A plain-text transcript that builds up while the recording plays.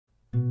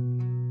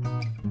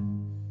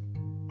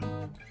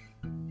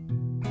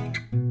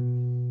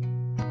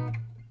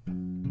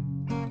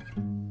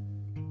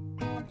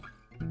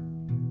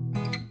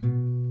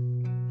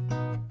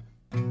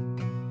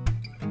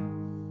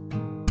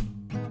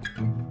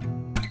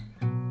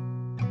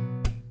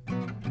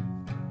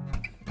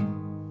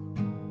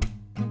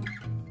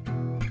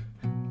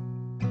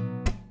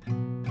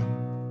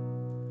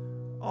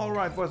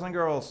Alright, boys and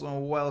girls,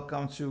 and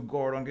welcome to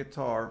Gordon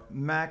Guitar.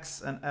 Max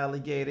and Ali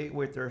Gatie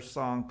with their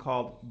song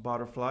called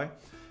Butterfly.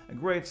 A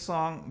great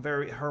song,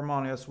 very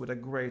harmonious with a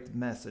great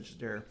message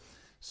there.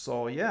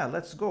 So yeah,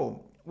 let's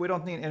go. We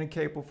don't need any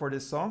capo for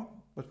this song,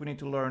 but we need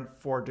to learn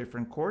 4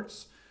 different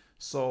chords.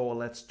 So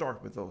let's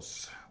start with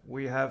those.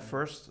 We have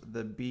first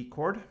the B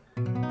chord.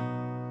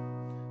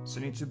 So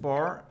you need to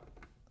bar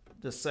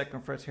the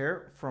 2nd fret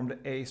here from the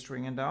A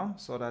string and down,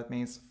 so that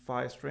means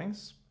 5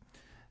 strings.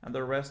 And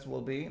the rest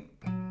will be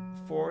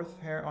 4th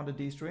here on the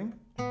D string,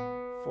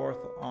 4th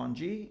on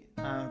G,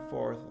 and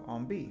 4th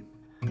on B.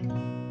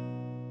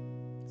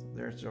 So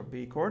there's your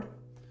B chord.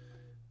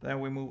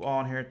 Then we move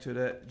on here to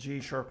the G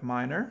sharp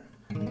minor.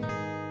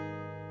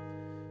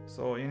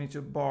 So you need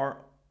to bar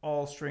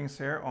all strings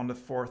here on the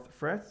 4th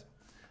fret,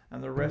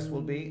 and the rest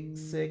will be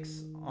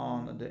 6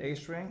 on the A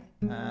string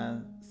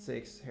and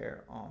 6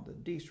 here on the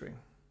D string.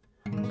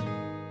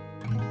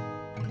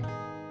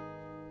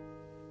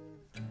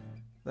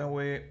 Then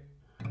we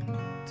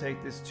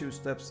take these 2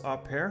 steps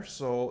up here,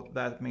 so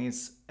that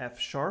means F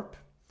sharp.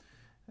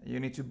 You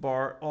need to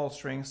bar all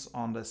strings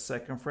on the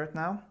 2nd fret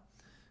now,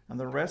 and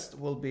the rest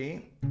will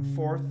be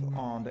 4th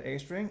on the A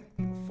string,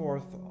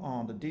 4th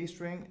on the D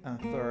string, and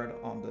 3rd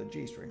on the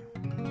G string.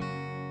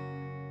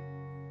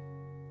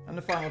 And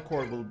the final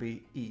chord will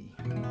be E.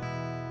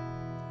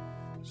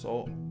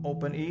 So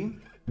open E,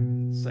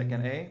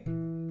 2nd A,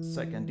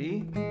 2nd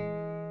D,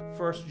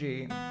 1st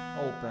G,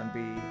 open B,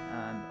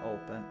 and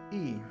open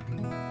E.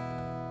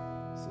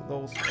 So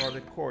those are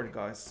the chord,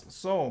 guys.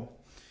 So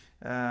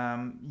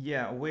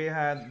yeah, we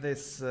had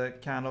this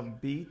kind of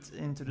beat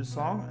into the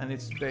song, and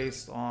it's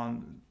based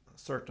on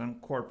certain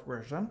chord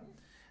progression,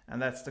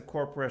 and that's the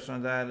chord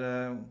progression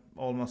that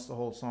almost the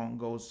whole song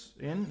goes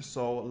in.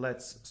 So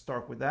let's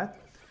start with that.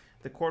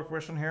 The chord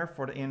progression here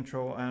for the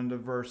intro and the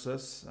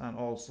verses, and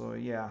also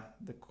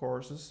the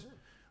choruses,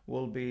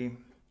 will be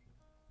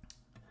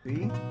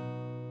B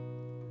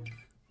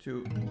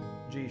to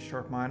G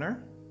sharp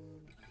minor,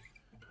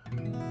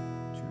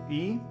 to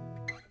E,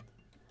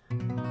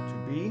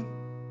 to B,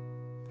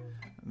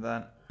 and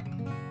then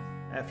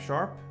F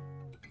sharp,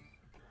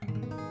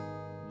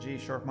 G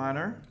sharp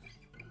minor,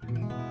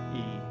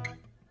 E,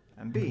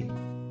 and B.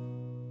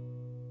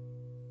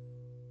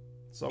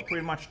 So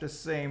pretty much the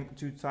same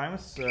 2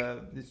 times.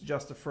 It's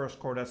just the first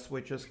chord that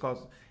switches,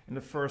 because in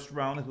the first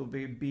round it will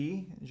be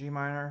B, G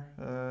minor,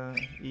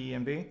 E,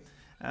 and B,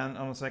 and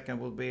on the second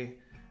will be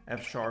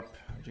F sharp,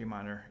 G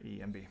minor, E,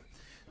 and B.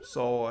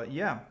 So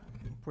yeah,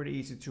 pretty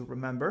easy to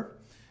remember.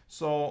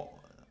 So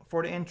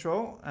for the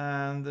intro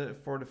and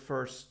for the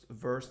first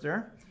verse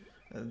there,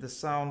 the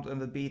sound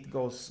and the beat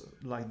goes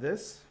like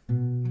this.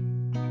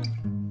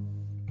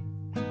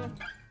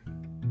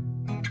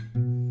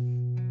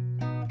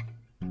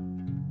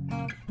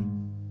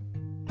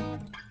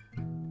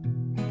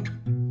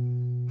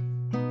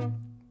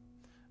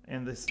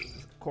 In this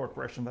chord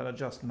progression that I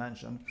just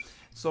mentioned.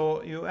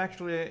 So you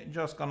actually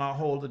just gonna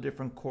hold the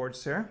different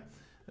chords here.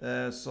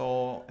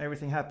 So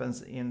everything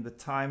happens in the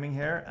timing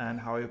here and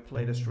how you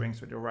play the strings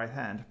with your right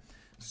hand.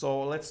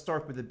 So let's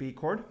start with the B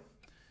chord.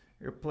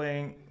 You're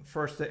playing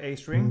first the A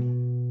string,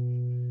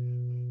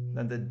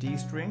 then the D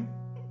string,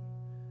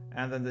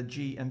 and then the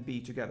G and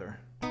B together.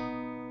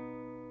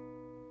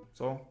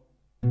 So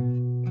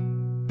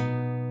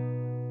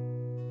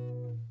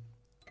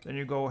then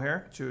you go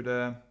here to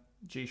the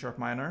G sharp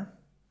minor.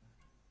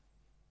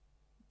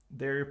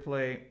 There you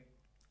play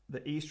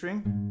the E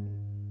string,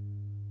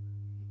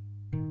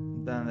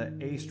 then the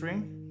A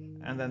string,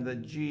 and then the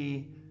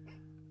D,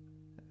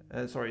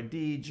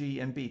 G,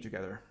 and B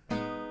together.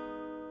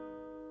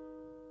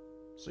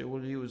 So you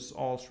will use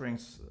all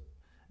strings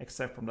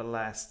except from the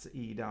last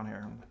E down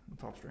here on the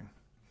top string.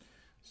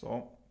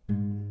 So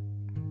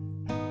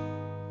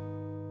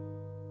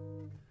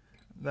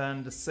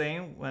then the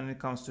same when it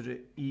comes to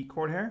the E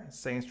chord here,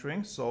 same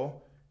string.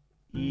 So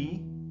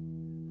E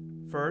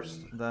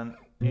first, then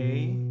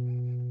A,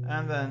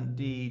 and then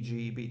D,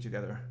 G, B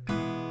together.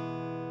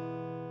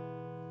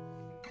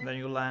 Then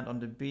you land on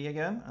the B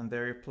again, and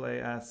there you play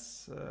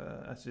as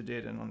you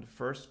did on the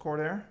first chord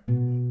there.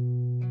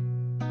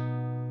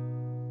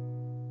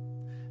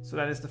 So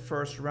that is the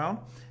first round,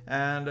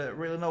 and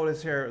really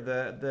notice here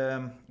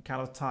the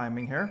kind of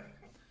timing here,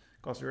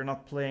 because we're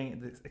not playing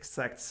the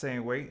exact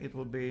same way. It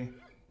will be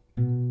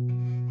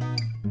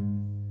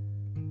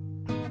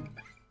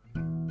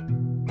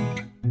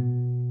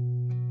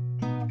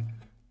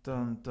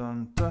dun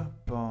dun da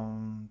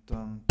bum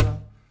dun da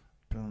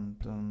dun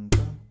dun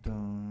da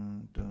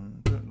dun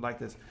dun dun, like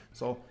this.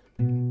 So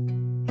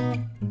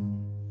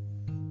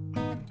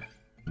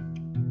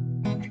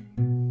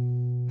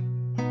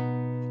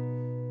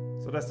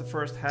that's the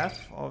first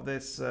half of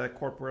this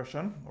chord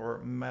progression, or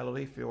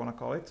melody if you want to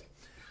call it.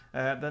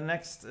 The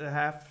next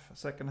half,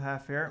 second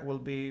half here, will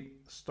be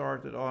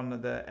started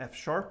on the F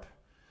sharp.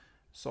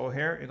 So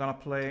here you're gonna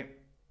play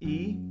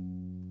E,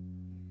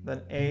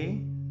 then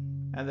A,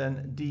 and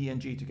then D and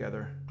G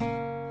together.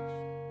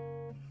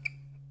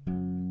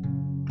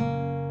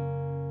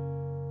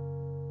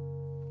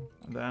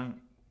 And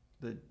then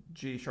the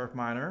G sharp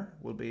minor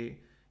will be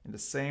in the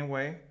same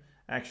way.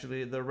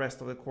 Actually, the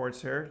rest of the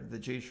chords here, the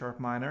G sharp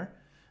minor,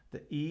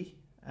 the E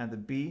and the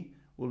B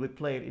will be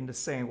played in the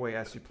same way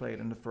as you played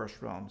in the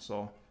first round.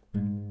 So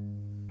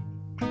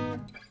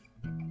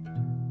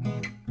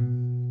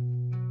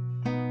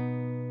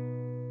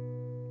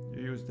you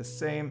use the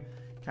same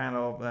kind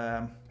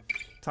of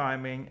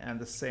timing, and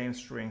the same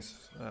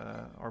strings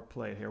are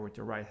played here with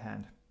your right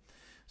hand.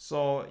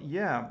 So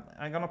yeah,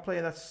 I'm gonna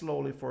play that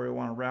slowly for you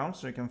one round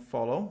so you can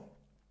follow.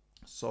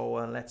 So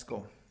let's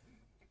go.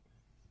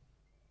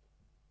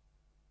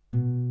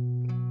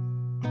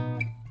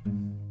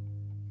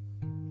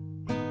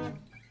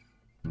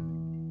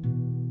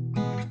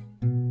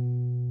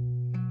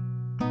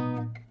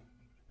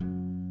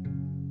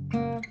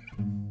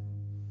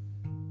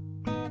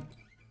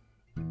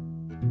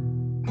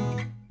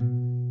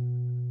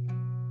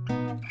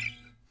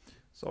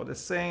 So the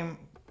same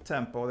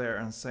tempo there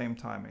and same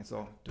timing.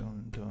 So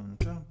dun dun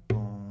dun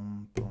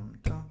boom boom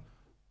dun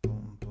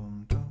boom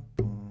boom dun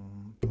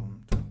boom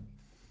boom dun.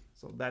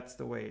 So that's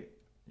the way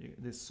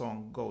this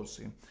song goes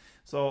in.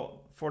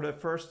 So for the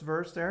first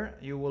verse there,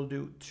 you will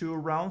do 2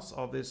 rounds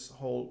of this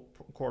whole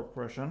chord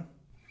progression.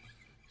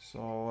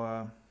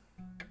 So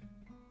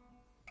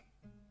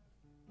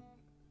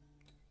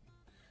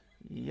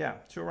yeah,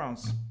 2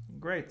 rounds.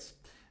 Great.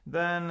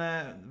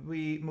 Then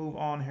we move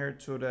on here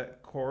to the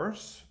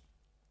chorus.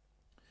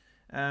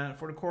 And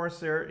for the chorus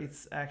there,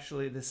 it's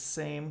actually the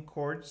same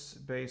chords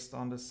based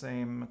on the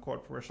same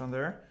chord progression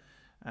there.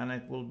 And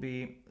it will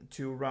be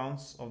 2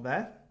 rounds of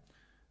that.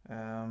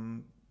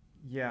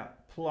 Yeah,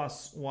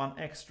 plus 1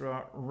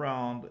 extra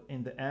round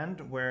in the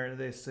end where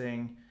they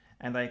sing,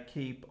 and I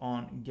keep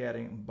on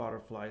getting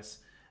butterflies.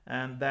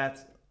 And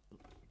that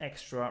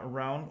extra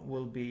round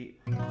will be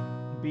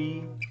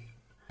B,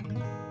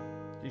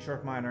 G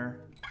sharp minor,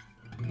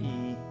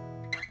 E,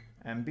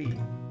 and B.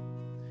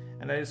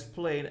 And that is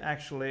played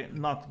actually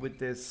not with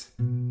this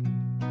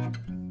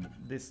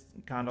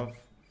kind of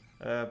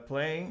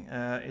playing.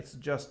 It's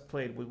just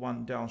played with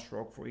 1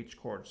 downstroke for each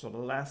chord. So the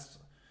last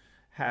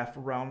half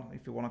round,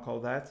 if you want to call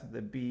that,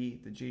 the B,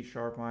 the G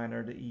sharp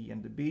minor, the E,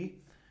 and the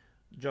B,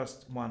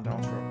 just 1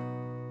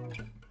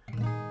 downstroke.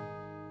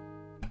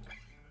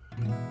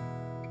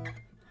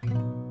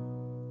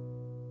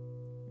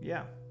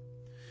 Yeah,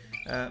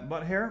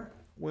 but here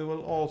we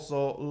will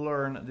also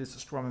learn this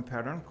strumming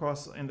pattern,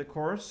 because in the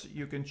chorus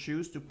you can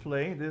choose to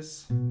play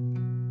this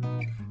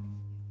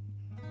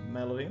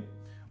melody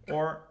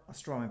or a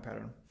strumming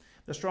pattern.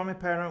 The strumming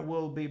pattern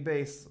will be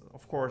based,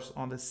 of course,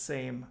 on the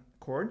same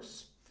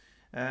chords,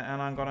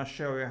 and I'm gonna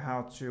show you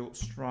how to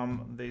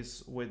strum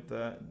this with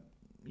the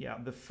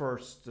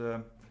first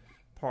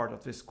part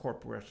of this chord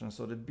progression.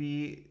 So the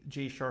B,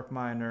 G sharp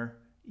minor,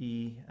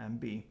 E, and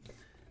B.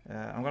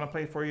 I'm gonna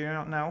play it for you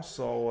now.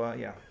 So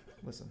yeah,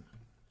 listen.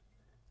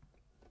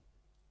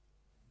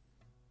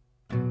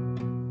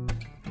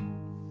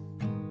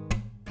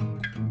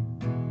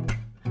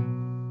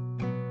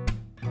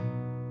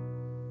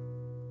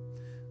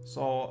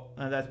 So,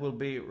 and that will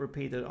be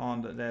repeated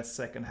on the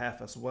second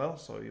half as well,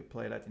 so you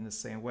play that in the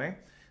same way.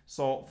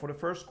 So for the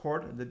first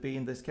chord, the B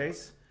in this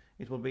case,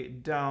 it will be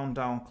down,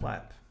 down,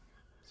 clap.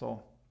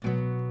 So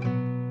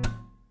then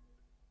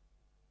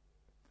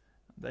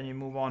you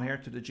move on here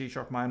to the G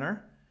sharp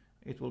minor.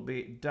 It will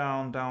be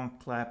down, down,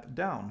 clap,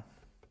 down.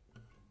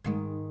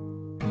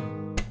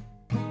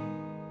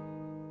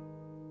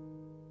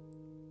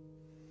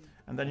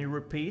 And then you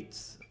repeat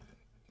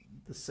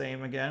the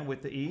same again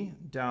with the E,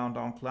 down,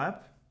 down,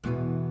 clap.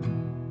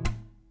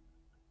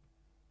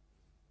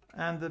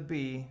 And the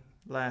B,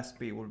 last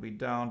B, will be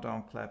down,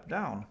 down, clap,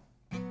 down.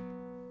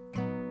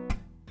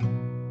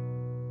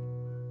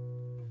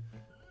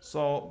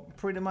 So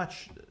pretty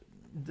much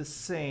the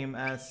same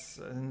as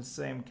in the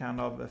same kind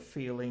of a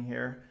feeling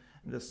here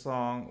in the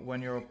song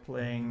when you're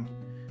playing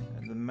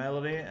the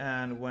melody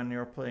and when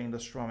you're playing the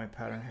strumming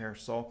pattern here.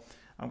 So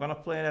I'm gonna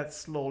play that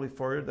slowly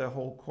for you, the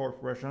whole chord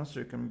progression, so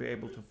you can be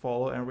able to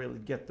follow and really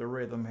get the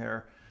rhythm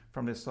here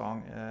from this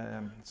song.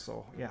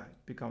 So yeah,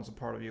 it becomes a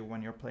part of you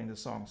when you're playing the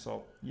song.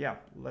 So yeah,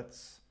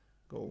 let's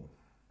go.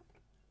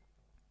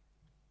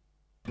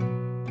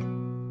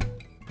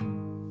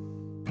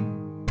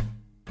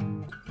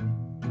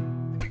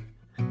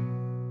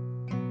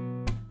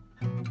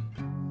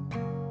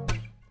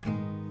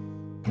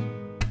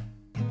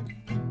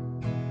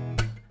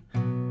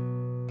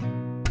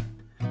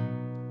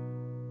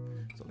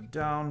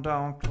 Down,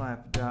 down,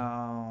 clap,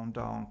 down,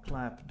 down,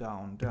 clap,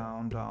 down,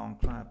 down, down,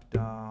 clap,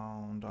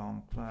 down,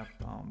 down, clap,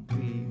 down,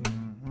 B,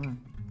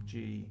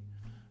 G,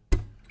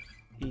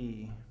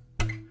 E,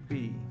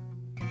 B.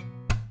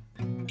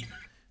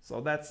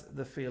 So that's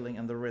the feeling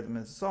and the rhythm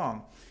in the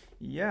song.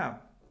 Yeah.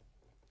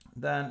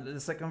 Then the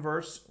second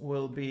verse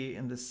will be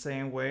in the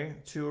same way,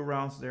 2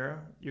 rounds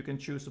there. You can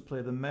choose to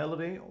play the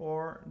melody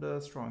or the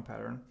strumming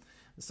pattern.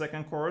 The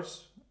second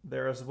chorus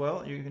there as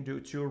well, you can do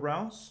 2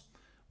 rounds.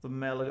 The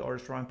melody or the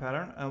strumming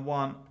pattern, and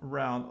 1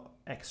 round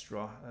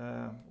extra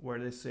where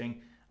they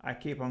sing I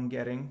keep on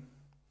getting.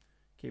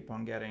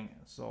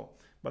 So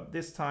but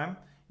this time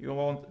You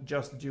won't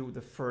just do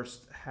the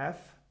first half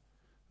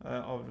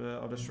of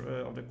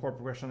the chord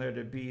progression there,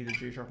 the B, the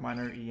G sharp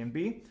minor, E and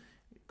B,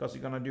 because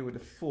you're gonna do the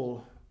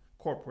full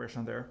chord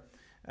progression there.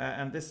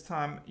 And this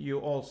time you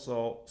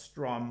also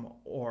strum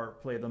or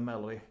play the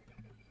melody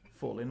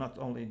fully, not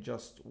only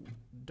just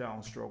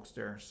downstrokes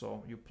there.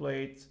 So you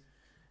play it,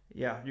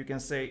 yeah, you can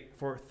say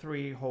for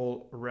 3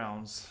 whole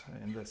rounds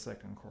in the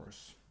second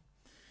chorus.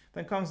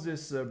 Then comes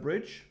this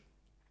bridge.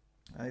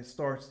 It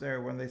starts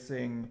there when they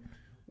sing,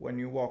 "When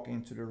you walk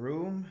into the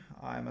room,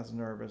 I'm as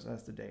nervous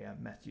as the day I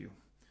met you."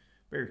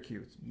 Very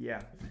cute,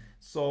 yeah.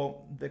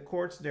 So the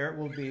chords there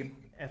will be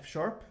F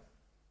sharp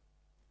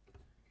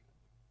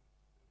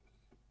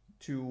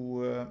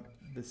to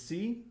the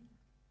C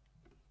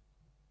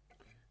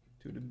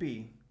to the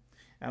B.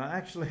 And I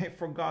actually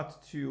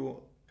forgot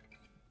to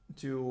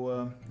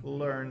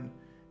learn,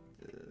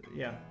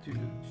 I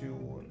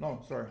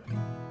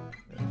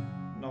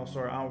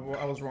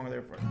was wrong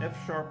there. For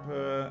F sharp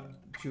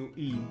to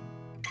E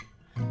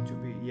to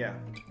B, yeah,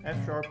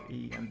 F sharp,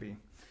 E and B.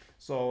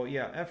 So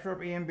yeah, F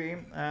sharp, E and B,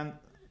 and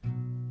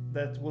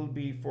that will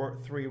be for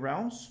 3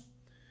 rounds.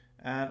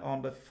 And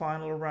on the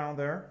final round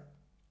there,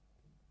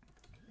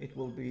 it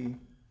will be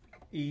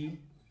E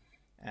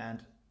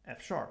and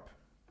F sharp.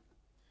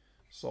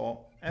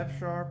 So F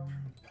sharp,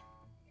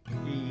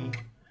 E,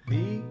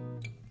 B,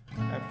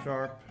 F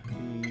sharp,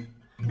 E,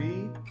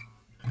 B,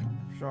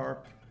 F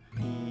sharp,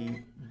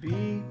 E,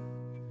 B,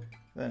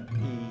 then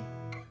E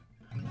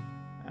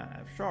and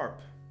F sharp.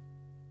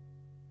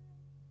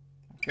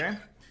 Okay,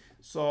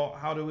 so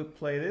how do we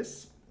play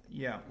this?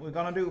 Yeah, we're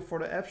gonna do for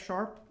the F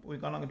sharp, we're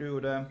gonna do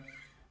the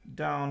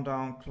down,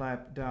 down,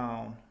 clap,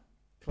 down,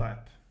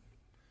 clap.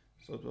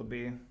 So it will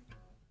be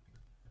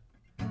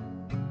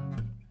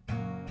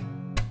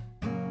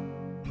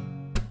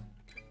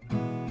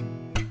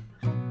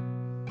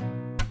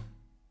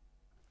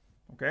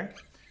okay,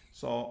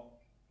 so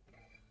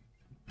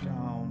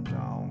down,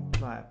 down,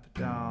 clap,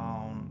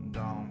 down,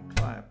 down,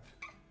 clap,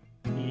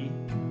 E,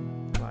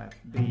 clap,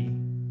 B.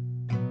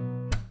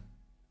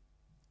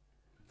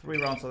 3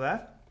 rounds of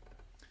that.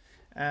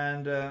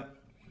 And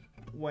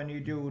when you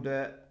do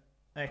the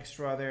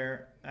extra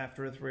there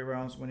after the 3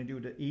 rounds, when you do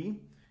the E,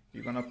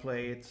 you're gonna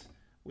play it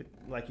with,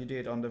 like you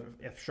did on the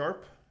F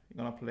sharp.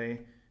 You're gonna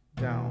play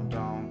down,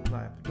 down,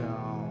 clap,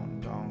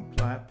 down, down,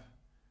 clap.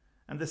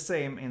 And the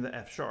same in the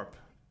F sharp.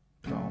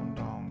 Down,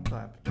 down,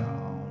 clap,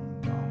 down,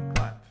 down,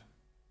 clap.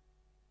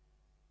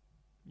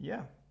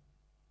 Yeah.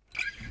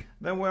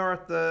 Then we're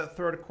at the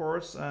 3rd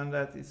chorus, and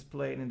that is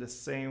played in the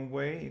same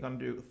way. You're gonna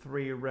do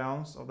 3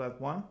 rounds of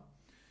that one.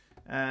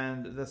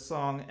 And the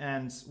song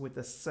ends with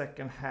the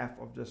second half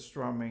of the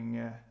strumming,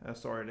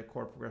 the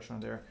chord progression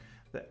there.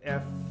 The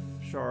F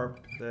sharp,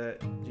 the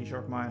G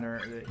sharp minor,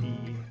 the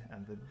E,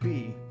 and the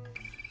B.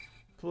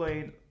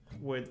 Played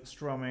with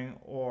strumming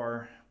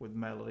or with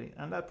melody.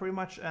 And that pretty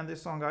much ends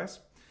this song, guys.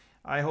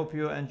 I hope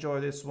you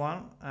enjoyed this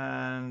one,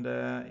 and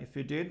if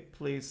you did,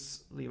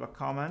 please leave a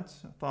comment,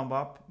 thumb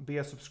up, be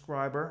a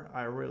subscriber.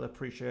 I really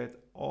appreciate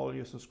all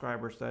you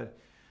subscribers that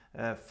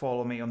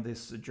follow me on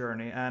this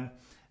journey, and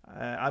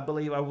I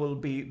believe I will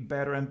be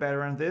better and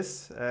better in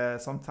this.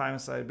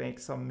 Sometimes I make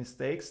some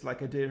mistakes,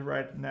 like I did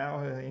right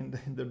now in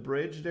the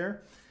bridge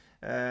there,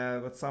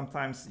 but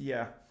sometimes,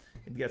 yeah,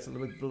 it gets a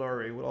little bit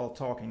blurry with all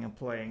talking and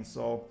playing.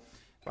 So.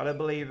 But I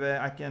believe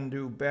I can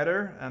do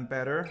better and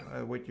better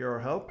with your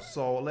help.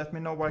 So let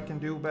me know what I can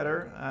do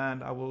better,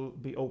 and I will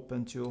be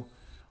open to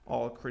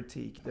all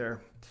critique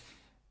there.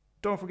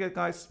 Don't forget,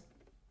 guys,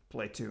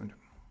 play tuned.